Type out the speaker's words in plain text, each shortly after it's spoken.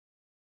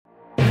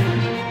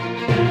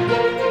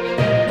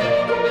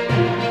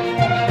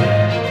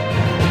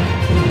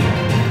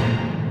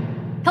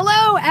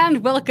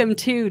and welcome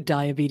to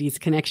Diabetes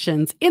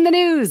Connections in the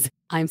News.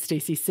 I'm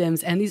Stacey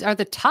Sims, and these are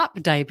the top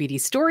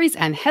diabetes stories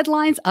and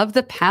headlines of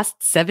the past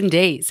 7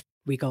 days.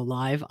 We go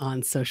live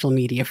on social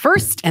media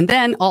first, and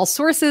then all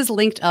sources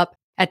linked up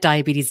at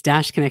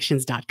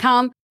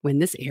diabetes-connections.com when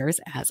this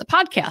airs as a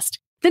podcast.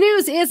 The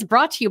news is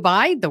brought to you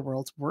by the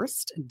world's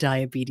worst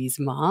diabetes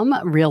mom,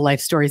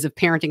 real-life stories of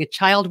parenting a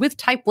child with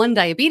type 1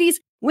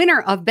 diabetes,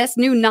 winner of Best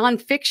New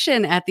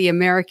Nonfiction at the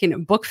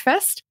American Book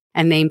Fest,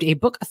 and named a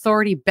Book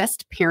Authority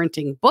Best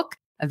Parenting Book,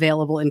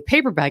 available in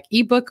paperback,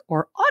 ebook,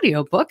 or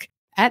audiobook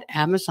at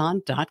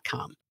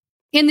Amazon.com.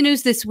 In the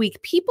news this week,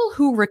 people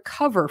who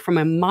recover from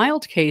a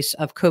mild case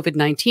of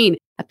COVID-19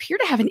 appear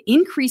to have an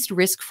increased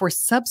risk for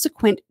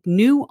subsequent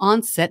new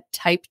onset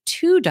type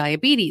 2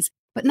 diabetes,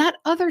 but not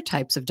other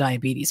types of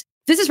diabetes.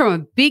 This is from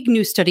a big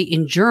new study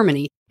in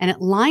Germany, and it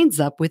lines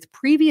up with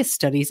previous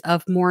studies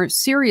of more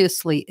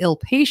seriously ill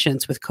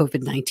patients with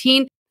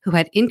COVID-19 who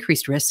had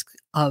increased risk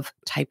of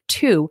type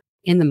 2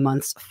 in the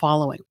months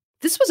following.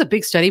 This was a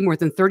big study, more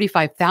than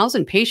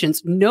 35,000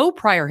 patients, no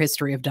prior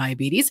history of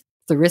diabetes.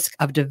 The risk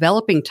of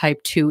developing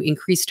type 2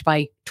 increased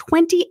by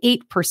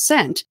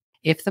 28%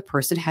 if the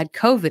person had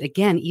COVID,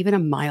 again, even a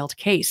mild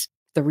case.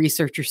 The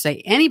researchers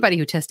say anybody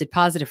who tested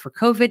positive for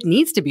COVID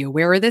needs to be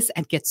aware of this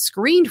and get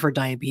screened for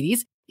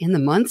diabetes in the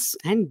months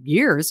and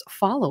years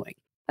following.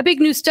 A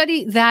big new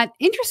study that,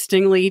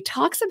 interestingly,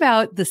 talks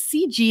about the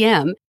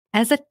CGM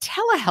as a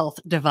telehealth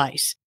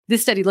device.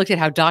 This study looked at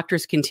how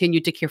doctors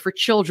continued to care for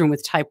children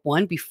with type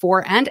 1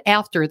 before and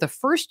after the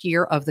first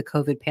year of the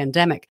COVID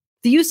pandemic.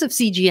 The use of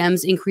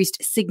CGMs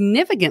increased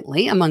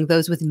significantly among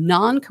those with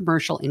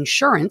non-commercial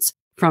insurance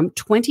from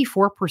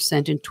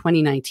 24% in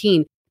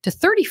 2019 to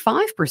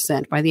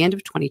 35% by the end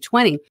of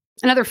 2020.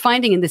 Another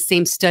finding in the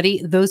same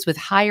study, those with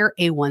higher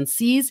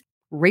A1Cs,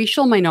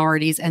 racial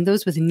minorities, and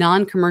those with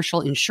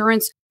non-commercial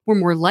insurance were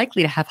more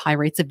likely to have high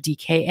rates of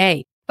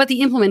DKA. But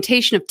the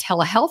implementation of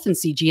telehealth and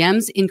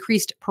CGMs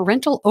increased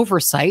parental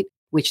oversight,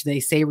 which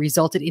they say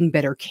resulted in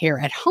better care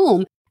at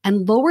home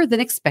and lower than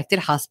expected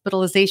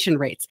hospitalization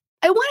rates.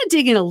 I want to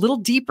dig in a little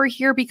deeper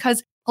here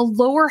because a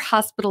lower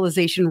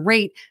hospitalization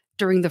rate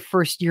during the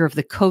first year of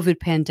the COVID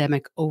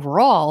pandemic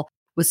overall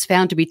was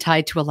found to be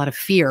tied to a lot of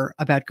fear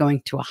about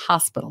going to a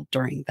hospital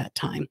during that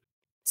time.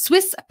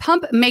 Swiss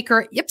pump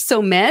maker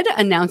Ypsomed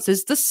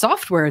announces the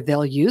software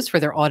they'll use for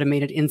their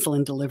automated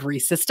insulin delivery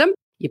system.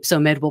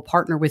 Ypsomed will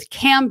partner with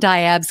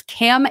CamDiab's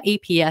Cam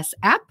APS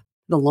app.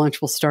 The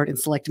launch will start in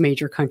select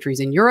major countries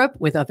in Europe,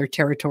 with other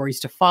territories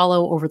to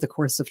follow over the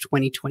course of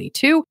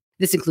 2022.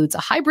 This includes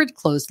a hybrid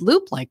closed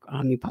loop like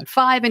Omnipod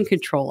 5 and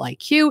Control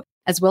IQ,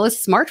 as well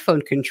as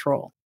smartphone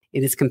control.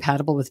 It is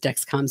compatible with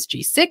Dexcom's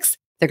G6.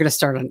 They're going to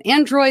start on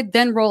Android,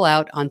 then roll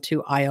out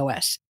onto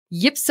iOS.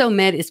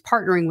 Ypsomed is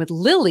partnering with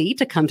Lilly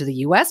to come to the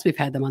U.S. We've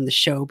had them on the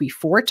show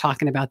before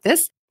talking about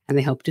this, and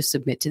they hope to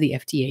submit to the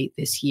FDA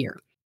this year.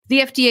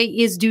 The FDA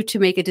is due to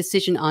make a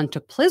decision on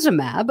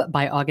teplizumab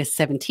by August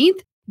 17th.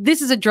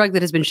 This is a drug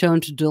that has been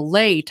shown to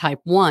delay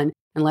type 1,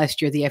 and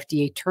last year the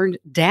FDA turned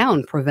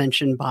down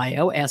Prevention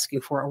Bio,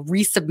 asking for a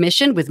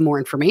resubmission with more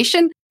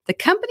information. The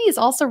company is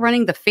also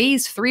running the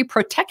phase 3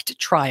 PROTECT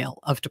trial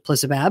of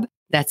teplizumab.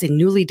 That's in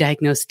newly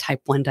diagnosed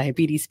type 1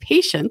 diabetes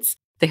patients.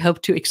 They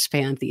hope to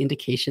expand the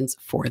indications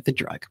for the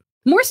drug.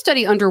 More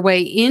study underway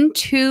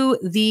into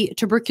the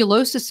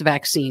tuberculosis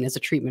vaccine as a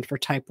treatment for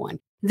type 1.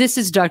 This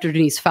is Dr.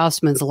 Denise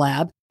Faustman's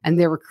lab, and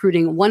they're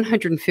recruiting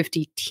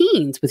 150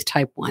 teens with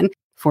type 1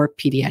 for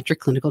pediatric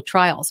clinical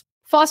trials.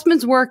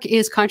 Faustman's work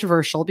is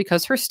controversial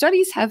because her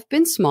studies have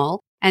been small,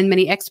 and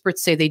many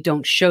experts say they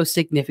don't show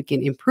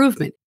significant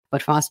improvement.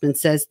 But Faustman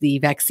says the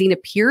vaccine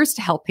appears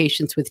to help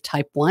patients with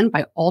type 1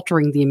 by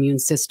altering the immune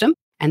system,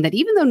 and that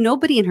even though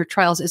nobody in her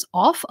trials is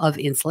off of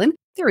insulin,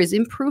 there is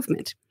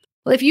improvement.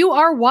 Well, if you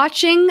are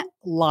watching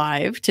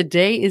live,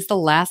 today is the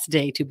last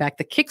day to back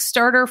the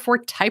Kickstarter for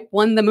Type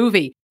 1 the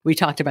movie. We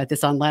talked about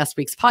this on last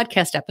week's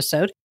podcast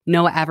episode.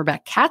 Noah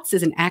Averbach-Katz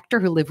is an actor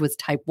who lived with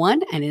type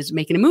 1 and is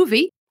making a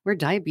movie where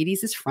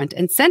diabetes is front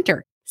and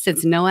center.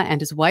 Since Noah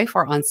and his wife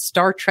are on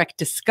Star Trek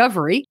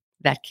Discovery,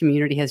 that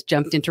community has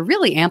jumped in to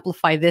really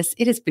amplify this.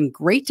 It has been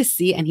great to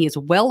see, and he is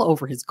well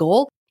over his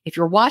goal. If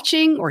you're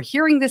watching or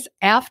hearing this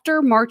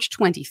after March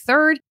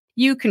 23rd,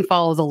 you can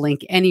follow the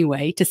link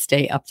anyway to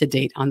stay up to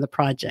date on the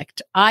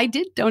project. I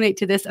did donate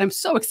to this. I'm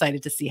so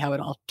excited to see how it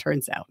all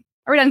turns out.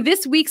 All right, on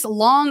this week's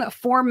long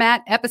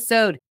format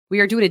episode, we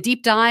are doing a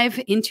deep dive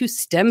into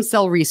stem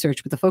cell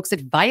research with the folks at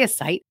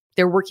ViaCyte.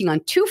 They're working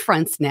on two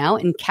fronts now,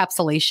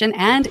 encapsulation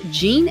and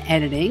gene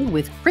editing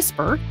with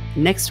CRISPR.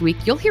 Next week,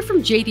 you'll hear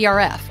from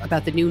JDRF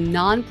about the new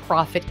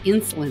nonprofit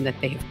insulin that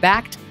they have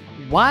backed.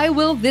 Why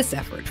will this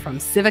effort from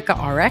Civica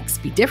RX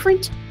be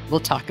different? We'll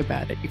talk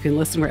about it. You can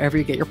listen wherever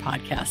you get your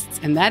podcasts.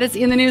 And that is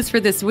in the news for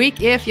this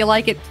week. If you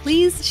like it,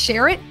 please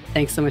share it.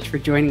 Thanks so much for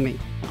joining me.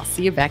 I'll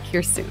see you back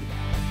here soon.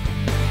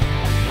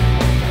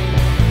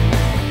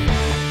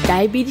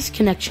 Diabetes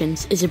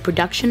Connections is a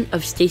production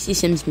of Stacey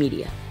Sims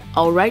Media.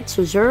 All rights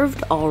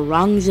reserved, all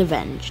wrongs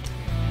avenged.